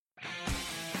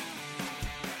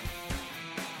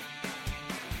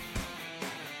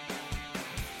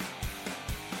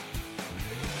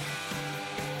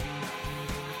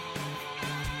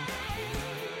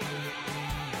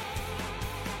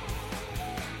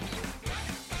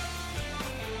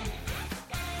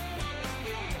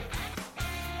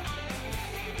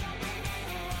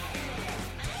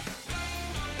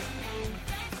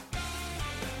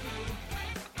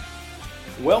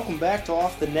Welcome back to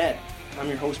Off the Net. I'm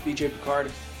your host, BJ Picard.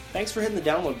 Thanks for hitting the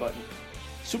download button.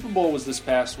 Super Bowl was this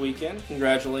past weekend.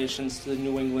 Congratulations to the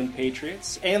New England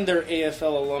Patriots and their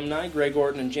AFL alumni, Greg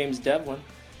Orton and James Devlin.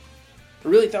 I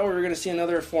really thought we were going to see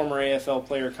another former AFL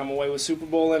player come away with Super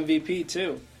Bowl MVP,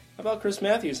 too. How about Chris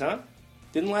Matthews, huh?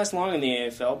 Didn't last long in the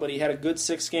AFL, but he had a good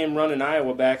 6-game run in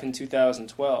Iowa back in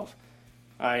 2012.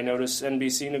 I noticed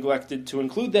NBC neglected to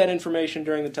include that information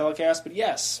during the telecast, but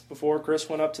yes, before Chris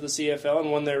went up to the CFL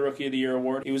and won their Rookie of the Year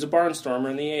award, he was a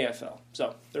barnstormer in the AFL.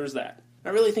 So, there's that. I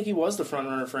really think he was the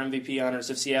frontrunner for MVP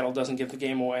honors if Seattle doesn't give the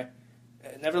game away.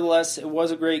 Nevertheless, it was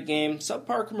a great game.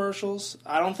 Subpar commercials.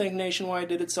 I don't think Nationwide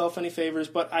did itself any favors,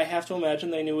 but I have to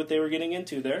imagine they knew what they were getting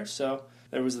into there, so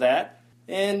there was that.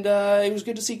 And it was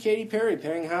good to see Katy Perry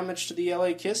paying homage to the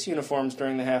LA Kiss uniforms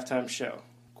during the halftime show.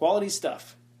 Quality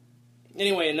stuff.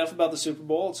 Anyway, enough about the Super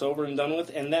Bowl. It's over and done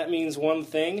with, and that means one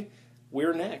thing.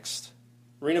 We're next.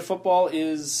 Arena football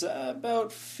is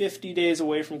about 50 days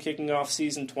away from kicking off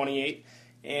season 28,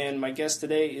 and my guest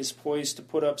today is poised to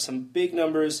put up some big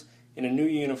numbers in a new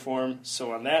uniform.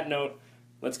 So on that note,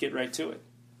 let's get right to it.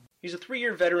 He's a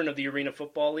 3-year veteran of the Arena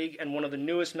Football League and one of the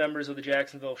newest members of the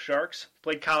Jacksonville Sharks.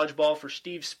 Played college ball for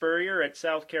Steve Spurrier at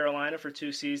South Carolina for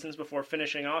 2 seasons before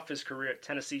finishing off his career at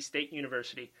Tennessee State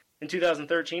University. In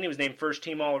 2013, he was named First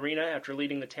Team All-Arena after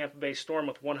leading the Tampa Bay Storm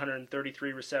with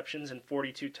 133 receptions and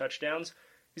 42 touchdowns.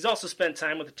 He's also spent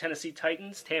time with the Tennessee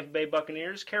Titans, Tampa Bay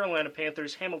Buccaneers, Carolina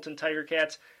Panthers, Hamilton Tiger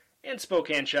Cats, and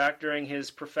Spokane Shock during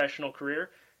his professional career.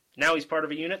 Now he's part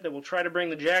of a unit that will try to bring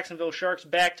the Jacksonville Sharks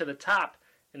back to the top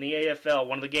in the AFL,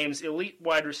 one of the game's elite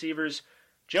wide receivers,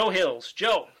 Joe Hills.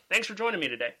 Joe, thanks for joining me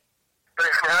today.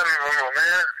 Thanks for having me,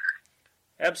 man.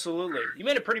 Absolutely. You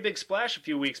made a pretty big splash a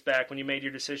few weeks back when you made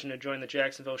your decision to join the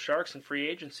Jacksonville Sharks in free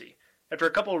agency. After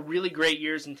a couple of really great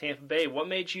years in Tampa Bay, what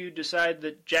made you decide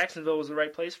that Jacksonville was the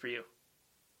right place for you?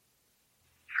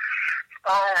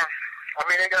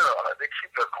 They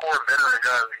keep the core veteran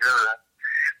guys together.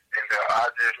 And I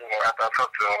just, after I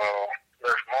talked to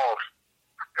Les Moss,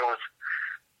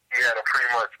 he had a pretty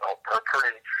much,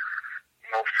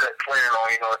 set plan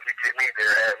on, if you get me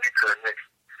there, add me to the Knicks,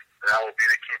 that I would be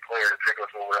the key player to take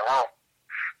us over the hump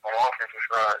on the offensive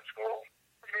side. So,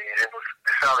 it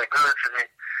sounded good to me.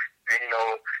 And,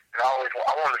 I wanted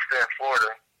to stay in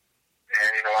Florida.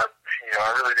 And, I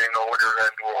really didn't know what they were going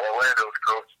to do with Orlando's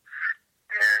coach.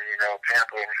 And,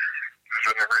 Tampa was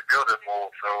in the rebuilding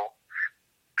mode. So,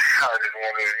 I just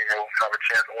wanted to, have a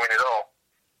chance to win it all.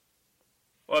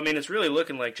 Well, it's really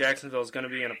looking like Jacksonville is going to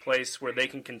be in a place where they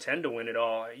can contend to win it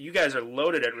all. You guys are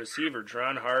loaded at receiver.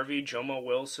 Deron Harvey, Jomo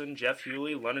Wilson, Jeff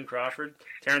Hewley, London Crawford.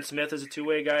 Terrence Smith is a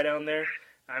two-way guy down there.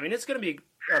 It's going to be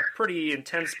a pretty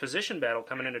intense position battle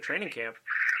coming into training camp.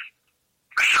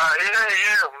 Yeah.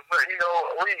 But, we've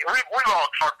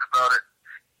all talked about it.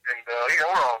 And,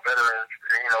 we're all veterans.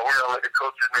 And, we're going to let the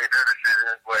coaches make their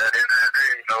decisions. But at the end of the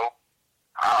day,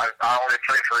 I only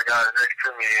play for the guys next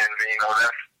to me. And,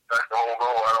 that's the whole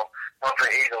goal. I don't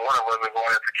think either one of us are going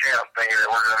into camp thinking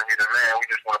that we're going to be the man. We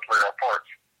just want to play our parts.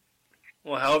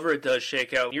 Well, however it does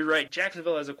shake out, you're right.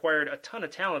 Jacksonville has acquired a ton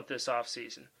of talent this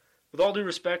offseason. With all due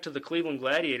respect to the Cleveland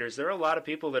Gladiators, there are a lot of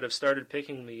people that have started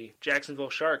picking the Jacksonville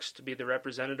Sharks to be the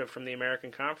representative from the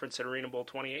American Conference at Arena Bowl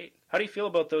 28. How do you feel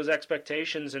about those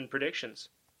expectations and predictions?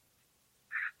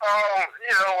 We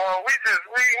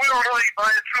don't really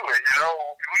buy into it,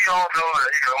 We all know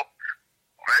that,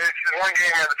 it's just one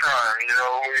game at a time,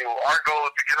 Our goal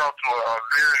is to get off to a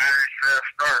very, very fast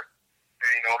start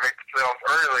and, make the playoffs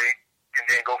early and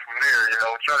then go from there,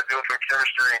 Try to build some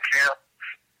chemistry in camp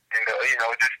and,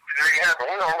 just make it happen.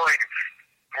 We don't really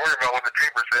worry about what the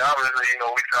papers say. Obviously,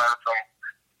 we signed some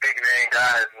big-name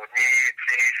guys with me,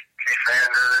 T.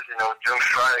 Sanders, Joe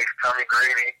Sykes, Tommy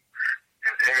Grady,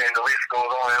 and the list goes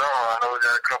on and on. I know we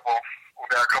got a couple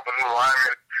new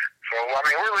linemen. So,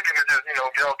 we're looking to just, get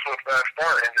out to a fast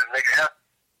start and just make it happen.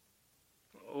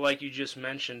 Like you just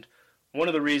mentioned, one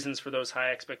of the reasons for those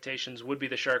high expectations would be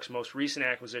the Sharks' most recent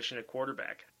acquisition at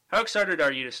quarterback. How excited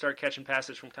are you to start catching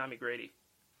passes from Tommy Grady?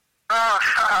 My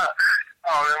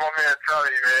man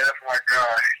Tommy, man, that's my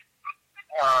guy.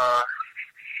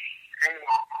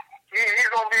 He's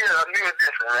going to be a new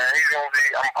addition, man. He's going to be,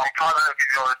 I'm positive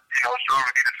he's going to, show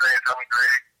to be the same Tommy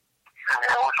Grady. And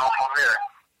we'll go from there.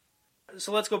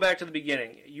 So let's go back to the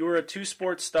beginning. You were a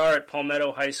two-sport star at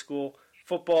Palmetto High School,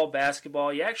 football,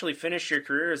 basketball. You actually finished your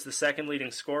career as the second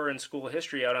leading scorer in school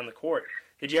history out on the court.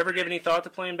 Did you ever give any thought to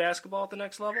playing basketball at the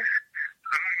next level?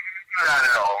 Not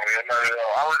at all, man. Not at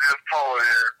all. I was just told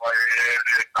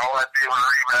all I did was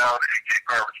rebound and get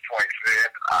garbage points,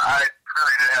 man. I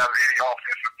really didn't have any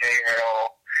offensive game at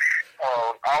all.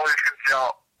 I always could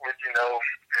jump, me, you know,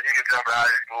 if you can jump out of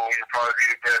high school, you'll probably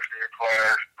be the best in your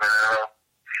class. But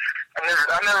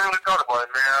I never really thought about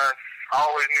it, man. I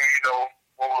always knew, you know,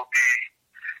 what would be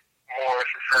more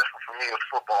successful for me was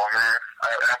football, man.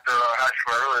 After high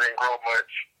school, I really didn't grow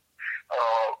much,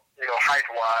 you know,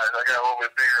 height-wise. I got a little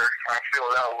bit bigger. I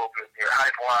filled out a little bit bigger.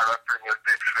 Height-wise, I pretty much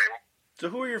did the same. So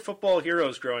who were your football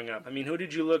heroes growing up? I mean, who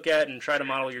did you look at and try to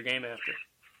model your game after?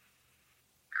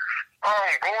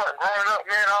 Growing up,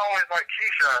 man, I always liked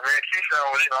Keyshawn, man. Keyshawn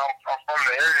was, you know, I'm from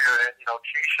the area, and, you know,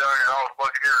 Keyshawn and all the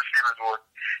Buccaneer receivers were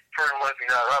pretty much the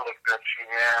guys I looked up to,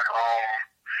 man.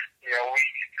 You know,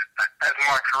 as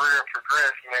my career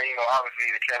progressed, man, you know,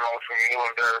 obviously there came out some new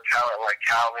and better talent like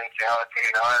Calvin Johnson,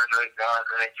 Andre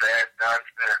Johnson, Chad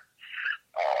Johnston,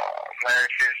 Larry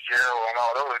Fitzgerald, and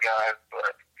all those guys.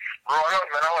 But growing up,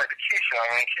 man, I liked Keyshawn,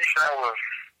 man. Keyshawn was,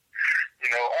 you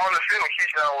know, on the field,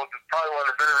 Keyshawn was probably one of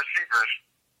the better receivers.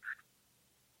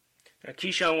 Now,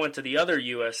 Keyshawn went to the other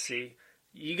USC.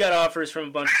 You got offers from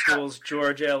a bunch of schools,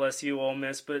 Georgia, LSU, Ole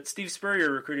Miss, but Steve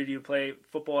Spurrier recruited you to play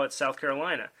football at South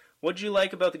Carolina. What did you like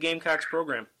about the Gamecocks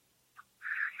program?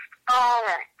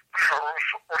 Funny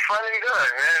good,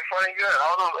 man. Funny good.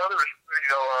 All those other, you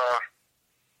know,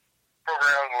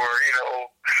 programs were, you know,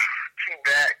 two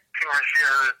back, two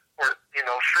receivers, were, you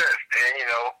know, fifth, and, you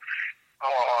know,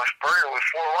 Spurrier was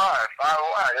 4 wide, 5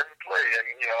 wide every play,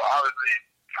 and, you know, obviously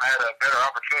I had a better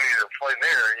opportunity to play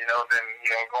there, you know, than, you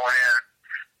know, going in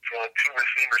to a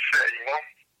two-receiver set, you know.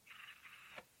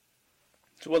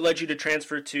 So what led you to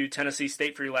transfer to Tennessee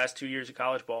State for your last 2 years of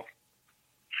college ball?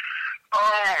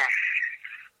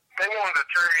 They wanted to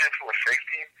turn me into a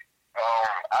safety.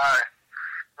 I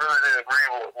really didn't agree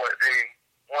with what they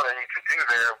wanted me to do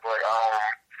there, but,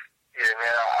 yeah,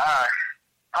 man,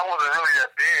 I wasn't really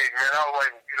that big, man. I was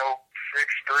like, you know,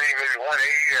 6'3", maybe 180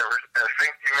 at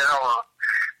safety, man. I was a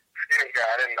skinny guy.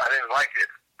 I didn't like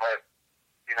it, but,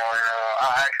 you know, and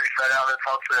I actually sat down and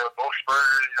talked to both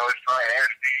Spurs, you know, his son and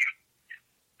Steve.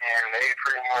 And they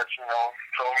pretty much, you know,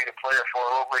 told me to play it for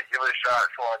a little bit, give it a shot.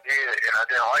 So I did, and I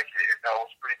didn't like it. That was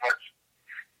pretty much,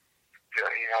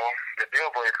 you know, the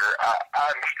deal breaker.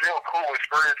 I'm still cool with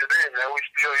Spurs today, man. We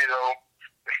still, you know,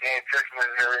 exchange text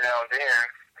messages every now and then.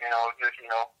 You know, just, you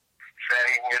know,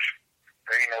 saying wish,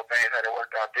 you know, things had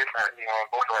worked out different, you know, in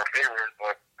both of our favors.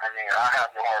 But, I mean, I have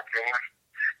no hard feelings.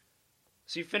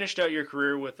 So you finished out your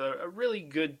career with a really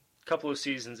good couple of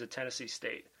seasons at Tennessee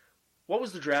State. What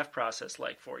was the draft process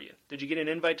like for you? Did you get an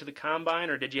invite to the Combine,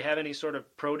 or did you have any sort of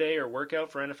pro day or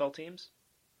workout for NFL teams?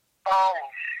 I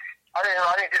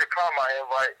didn't get a Combine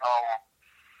invite.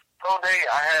 Pro day,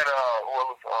 I had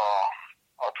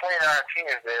 29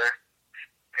 teams there,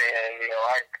 and you know,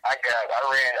 I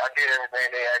did everything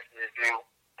they asked me to do,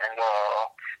 and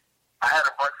I had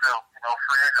a bunch of, you know,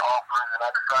 free agent offers, and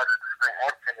I decided to stay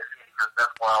in Tennessee because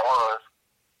that's where I was,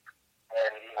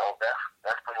 and you know,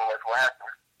 that's pretty much what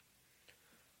happened.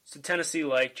 So Tennessee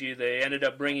liked you. They ended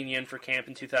up bringing you in for camp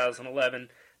in 2011.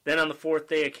 Then on the 4th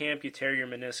day of camp, you tear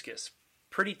your meniscus.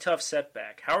 Pretty tough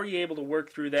setback. How are you able to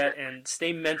work through that and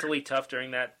stay mentally tough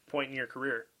during that point in your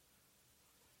career?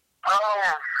 I don't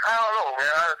know,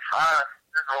 man. I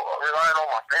just relied on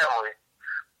my family.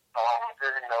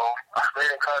 You know, I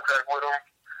stayed in contact with them.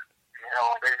 You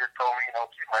know, they just told me, you know,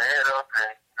 keep my head up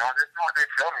and, you know, just do what they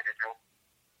tell me to do.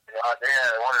 You know, they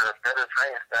had one of the better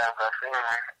training staffs I've seen,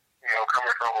 you know, coming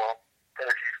from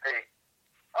Tennessee State.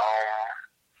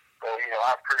 So, you know,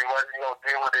 I pretty much, you know,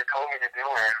 did what they told me to do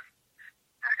and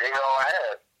just gave it all I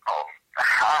had.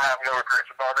 I have no regrets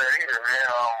about that either, man.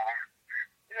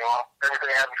 You know,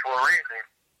 everything happened for a reason.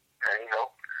 And, you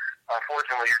know,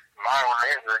 unfortunately, mine was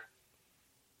injured.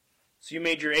 So you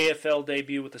made your AFL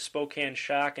debut with the Spokane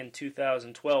Shock in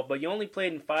 2012, but you only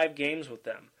played in 5 games with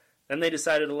them. Then they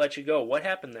decided to let you go. What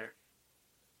happened there?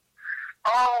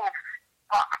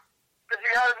 To be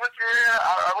honest with you, man,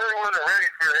 I really wasn't ready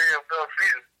for the AFL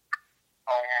season.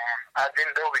 I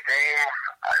didn't know the game.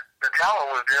 The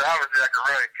talent was there. Obviously, I could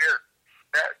run a kid.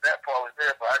 That part was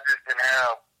there, but I just didn't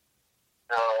have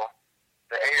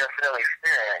the AFL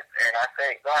experience. And I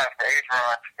thank God for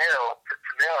Adrian Tanell.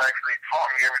 Tanell actually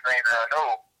taught me everything that I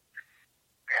know.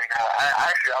 And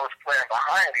I was playing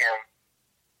behind him.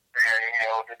 And, you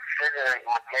know, the decision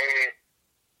was made.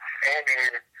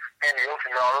 Andy Olsen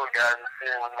and all those guys, the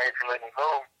decision was made to let me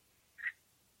go.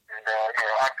 And, you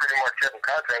know, I pretty much kept in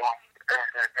contact with him ever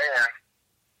since then.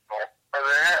 But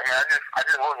other than that, man, I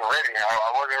just wasn't ready.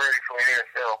 I wasn't ready for the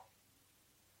AFL.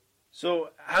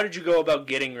 So how did you go about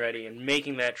getting ready and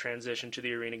making that transition to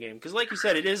the arena game? Because like you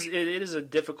said, it is a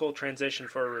difficult transition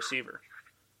for a receiver.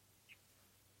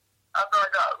 After I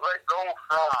got let go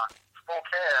from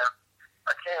Spokane,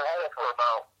 I came home for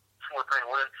about 2 2 or 3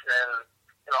 weeks, and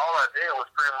all I did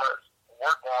was pretty much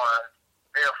work on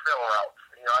AFL routes.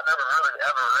 I never really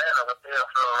ever ran an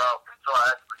AFL route until I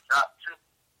actually got to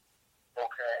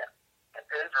Spokane. And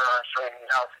Adrian showed me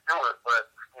how to do it, but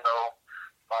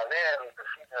by then the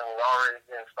season was already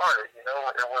getting started. It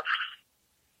was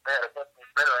they had a bunch of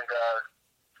these veteran guys.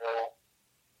 So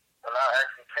when I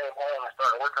actually came home and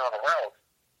started working on the routes,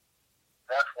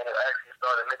 that's when it actually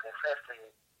started making sense to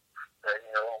me that,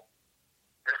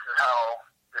 this is how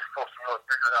it's supposed to look,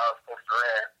 this is how it's supposed to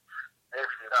run, this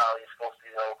is how you're supposed to,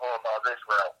 go about this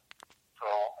route. So,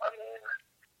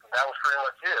 that was pretty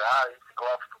much it. I used to go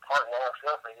out to the park by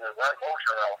myself and get a right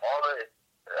motion route all day.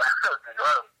 Just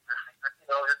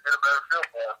get a better feel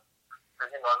for it.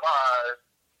 Because, in my eyes,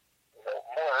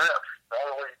 more reps. The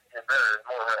only way you can get better is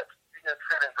more reps. You can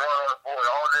sit and draw on the board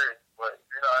all day, but if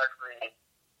you're not actually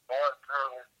going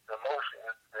through the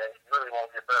motions, then you really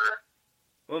won't get better.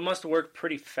 Well, it must have worked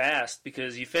pretty fast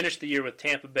because you finished the year with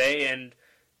Tampa Bay and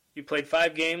you played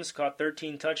 5 games, caught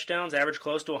 13 touchdowns, averaged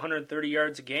close to 130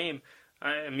 yards a game.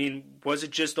 Was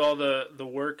it just all the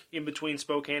work in between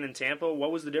Spokane and Tampa?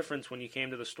 What was the difference when you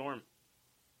came to the Storm?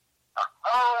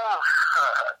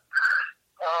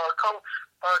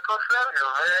 Coach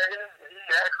Samuel, man, he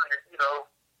actually,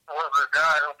 was the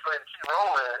guy who played a key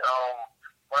role in it.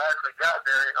 When I actually got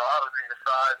there, obviously the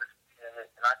size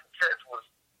and I could catch was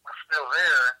still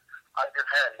there. I just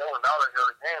had no knowledge of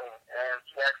the game, and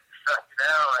he actually sat me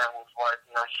down and was like,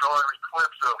 showing me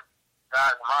clips of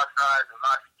guys my size and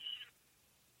my speed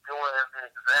doing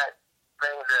the exact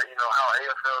thing that, how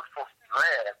AFL is supposed to be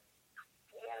ran.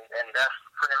 And that's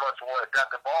pretty much what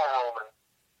got the ball rolling.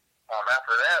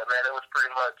 After that, man, it was pretty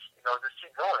much, just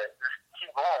keep doing it. Just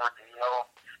keep going with it,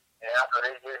 And after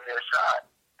they gave me a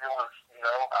shot, it was,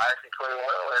 I actually played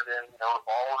well, and then, the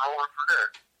ball was over from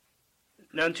there.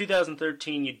 Now, in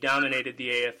 2013, you dominated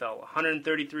the AFL.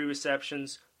 133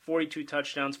 receptions, 42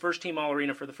 touchdowns, first-team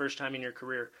All-Arena for the first time in your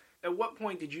career. At what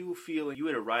point did you feel like you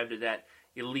had arrived at that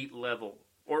elite level?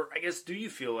 Or, I guess, do you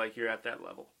feel like you're at that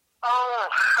level?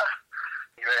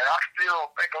 Man, I still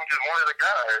think I'm just one of the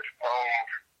guys.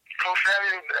 Coach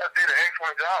Samuel did an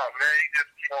excellent job, man. He just,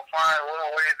 find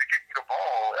little ways to get me the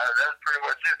ball. That's pretty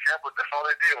much it. Tampa, that's all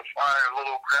they did was find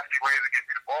little crafty ways to get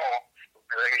me the ball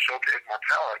so they can showcase my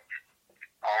talent.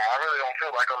 I really don't feel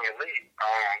like I'm elite.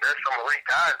 There's some elite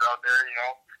guys out there,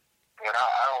 but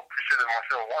I don't consider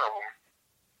myself one of them.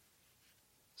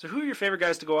 So who are your favorite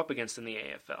guys to go up against in the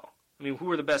AFL? Who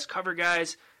are the best cover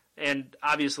guys? And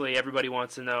obviously everybody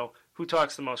wants to know who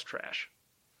talks the most trash.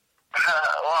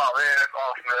 Wow, man, that's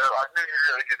awesome, man. I knew you were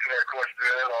going to get to that question.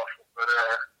 That's awesome. But,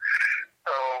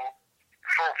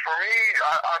 for me,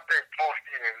 I think Paul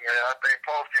Stevens, man. I think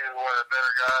Paul Stevens is one of the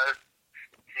better guys.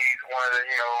 He's one of the,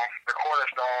 the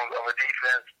cornerstones of a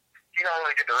defense. He don't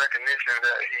really get the recognition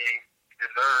that he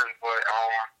deserves, but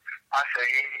I say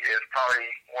he is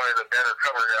probably one of the better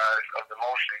cover guys of the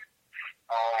motion.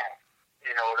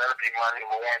 That'll be my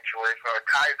number 1 choice.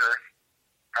 Kaiser,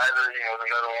 is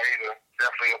another one. He's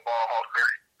definitely a ball hawker.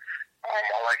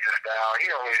 I like his style. He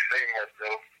don't really say much,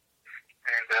 though.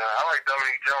 And I like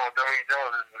Dominique Jones. Dominique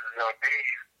Jones is the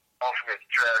ultimate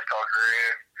trash talker.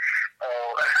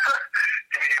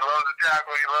 He loves to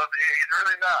tackle. He loves to hit. He's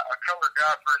really not a cover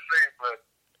guy per se, but,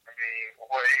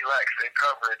 what he lacks in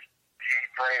coverage, he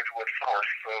brings with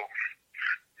force. So,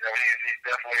 he's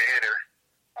definitely a hitter.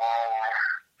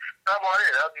 How about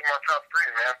it? That'll be my top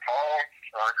 3, man. Paul,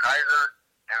 Kaiser,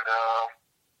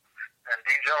 and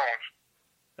D. Jones.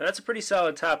 That's a pretty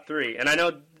solid top 3. And I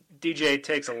know DJ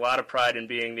takes a lot of pride in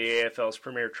being the AFL's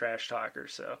premier trash talker,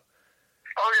 so.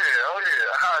 Oh, yeah.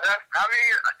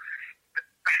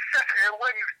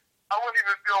 I wouldn't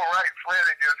even feel right playing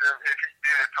against him if he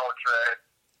did talk trash.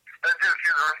 That's just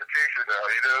his reputation now,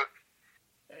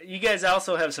 You guys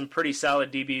also have some pretty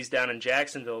solid DBs down in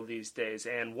Jacksonville these days,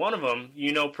 and one of them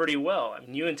you know pretty well.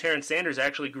 You and Terrence Sanders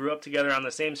actually grew up together on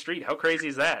the same street. How crazy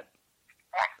is that?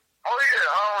 Oh,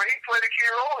 yeah. He played a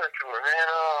key role into it, man.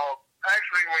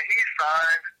 Actually, when he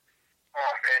signed,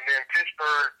 and then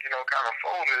Pittsburgh, kind of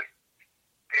folded,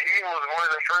 he was one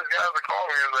of the first guys to call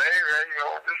me and was like, hey, man,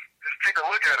 just take a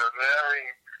look at us,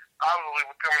 man. Obviously,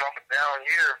 we're coming off a down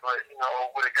year, but,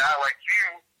 with a guy like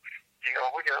you,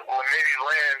 we can maybe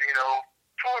land, 2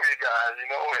 of you guys,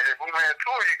 and if we land 2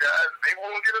 of you guys, maybe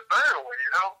we'll get a 3rd one,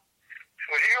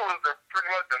 So he was pretty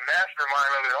much the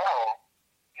mastermind of it all.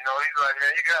 He's like,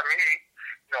 man, you got me,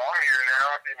 I'm here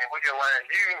now, and if we can land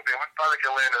you, then we probably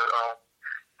can land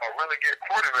a really good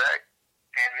quarterback.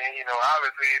 And then,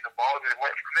 obviously the ball just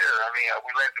went from there.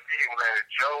 We landed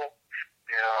Joe,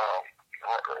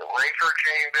 Ranger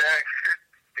came back,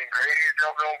 then Grady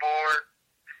jumped on board.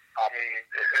 I mean,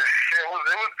 it was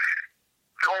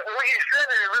so when he said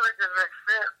it, it really didn't make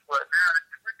sense, but now that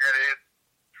you look at it,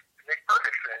 it makes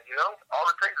perfect sense, you know? All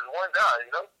it takes is one guy, you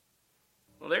know?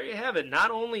 Well, there you have it. Not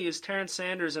only is Terrence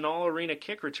Sanders an all-arena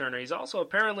kick returner, he's also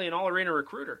apparently an all-arena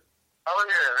recruiter. Oh,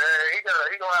 yeah, man. He's going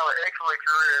to have an excellent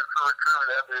career for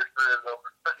recruiting after his career is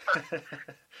over.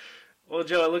 Well,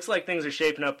 Joe, it looks like things are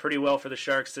shaping up pretty well for the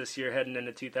Sharks this year heading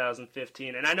into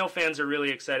 2015, and I know fans are really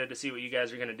excited to see what you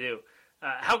guys are going to do.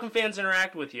 How can fans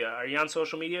interact with you? Are you on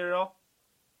social media at all?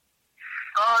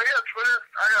 Yeah, Twitter.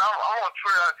 I'm on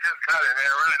Twitter. I just got it, man.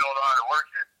 I really don't know how to work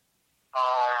it.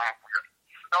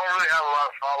 Don't really have a lot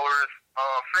of followers.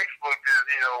 Facebook is,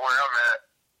 where I'm at.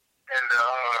 And,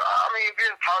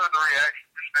 getting positive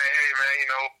reactions, just saying, hey, man,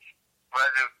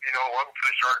 glad you, welcome to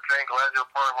the Shark Tank. Glad you're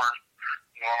a part of our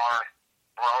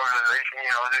organization.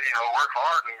 Work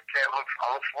hard and I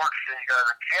look forward to seeing you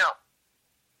guys in camp.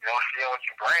 Seeing what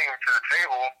you bring to the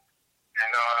table.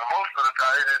 And most of the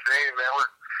time, they just say, hey, man,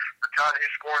 the time you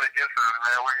scored against us,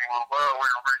 man,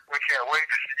 we can't wait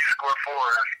to see you score for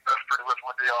us. That's pretty much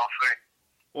what they all say.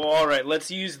 Well, all right,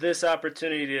 let's use this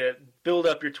opportunity to build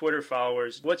up your Twitter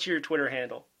followers. What's your Twitter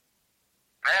handle?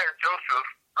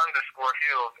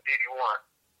 @Joseph_Hills81.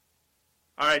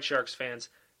 All right, Sharks fans,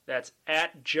 that's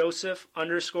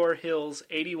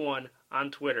 @Joseph_Hills81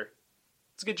 on Twitter.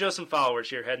 Let's get Joe some followers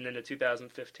here heading into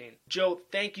 2015. Joe,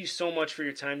 thank you so much for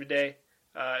your time today.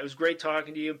 It was great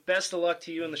talking to you. Best of luck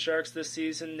to you and the Sharks this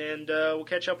season, and we'll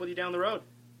catch up with you down the road.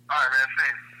 All right, man. See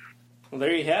you. Well,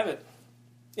 there you have it.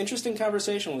 Interesting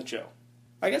conversation with Joe.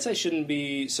 I guess I shouldn't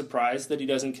be surprised that he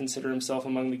doesn't consider himself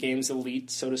among the game's elite,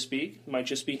 so to speak. It might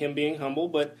just be him being humble,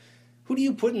 but who do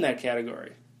you put in that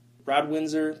category? Rod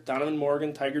Windsor, Donovan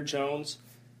Morgan, Tiger Jones?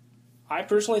 I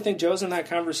personally think Joe's in that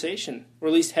conversation, or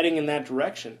at least heading in that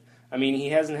direction. I mean, he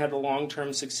hasn't had the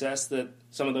long-term success that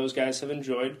some of those guys have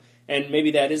enjoyed, and maybe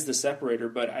that is the separator,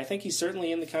 but I think he's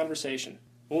certainly in the conversation.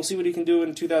 We'll see what he can do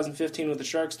in 2015 with the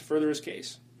Sharks to further his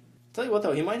case. I'll tell you what,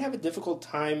 though, he might have a difficult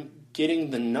time getting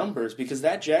the numbers because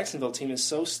that Jacksonville team is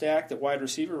so stacked at wide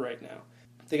receiver right now.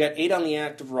 They got 8 on the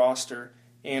active roster,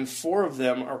 and 4 of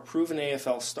them are proven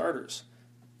AFL starters.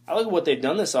 I look at what they've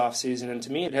done this offseason, and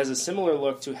to me it has a similar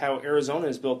look to how Arizona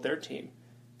has built their team.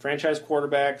 Franchise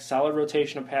quarterback, solid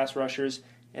rotation of pass rushers,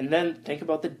 and then think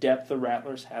about the depth the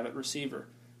Rattlers have at receiver.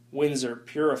 Windsor,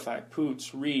 Purify,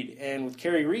 Poots, Reed, and with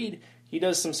Kerry Reed, he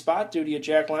does some spot duty at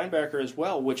Jack linebacker as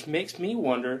well, which makes me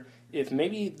wonder if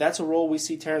maybe that's a role we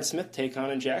see Terrence Smith take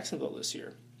on in Jacksonville this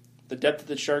year. The depth that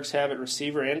the Sharks have at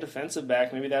receiver and defensive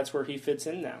back, maybe that's where he fits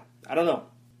in now. I don't know.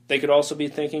 They could also be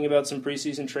thinking about some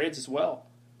preseason trades as well.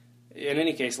 In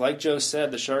any case, like Joe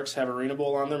said, the Sharks have Arena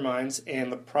Bowl on their minds, and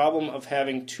the problem of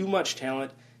having too much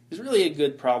talent is really a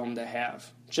good problem to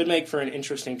have. Should make for an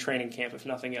interesting training camp, if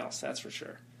nothing else, that's for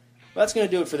sure. Well, that's going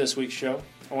to do it for this week's show.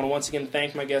 I want to once again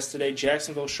thank my guest today,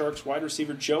 Jacksonville Sharks wide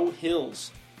receiver Joe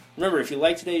Hills. Remember, if you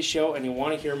like today's show and you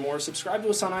want to hear more, subscribe to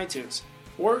us on iTunes.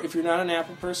 Or if you're not an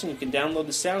Apple person, you can download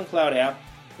the SoundCloud app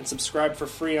and subscribe for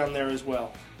free on there as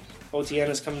well. OTN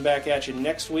is coming back at you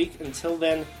next week. Until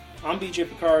then, I'm BJ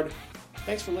Picard.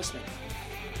 Thanks for listening.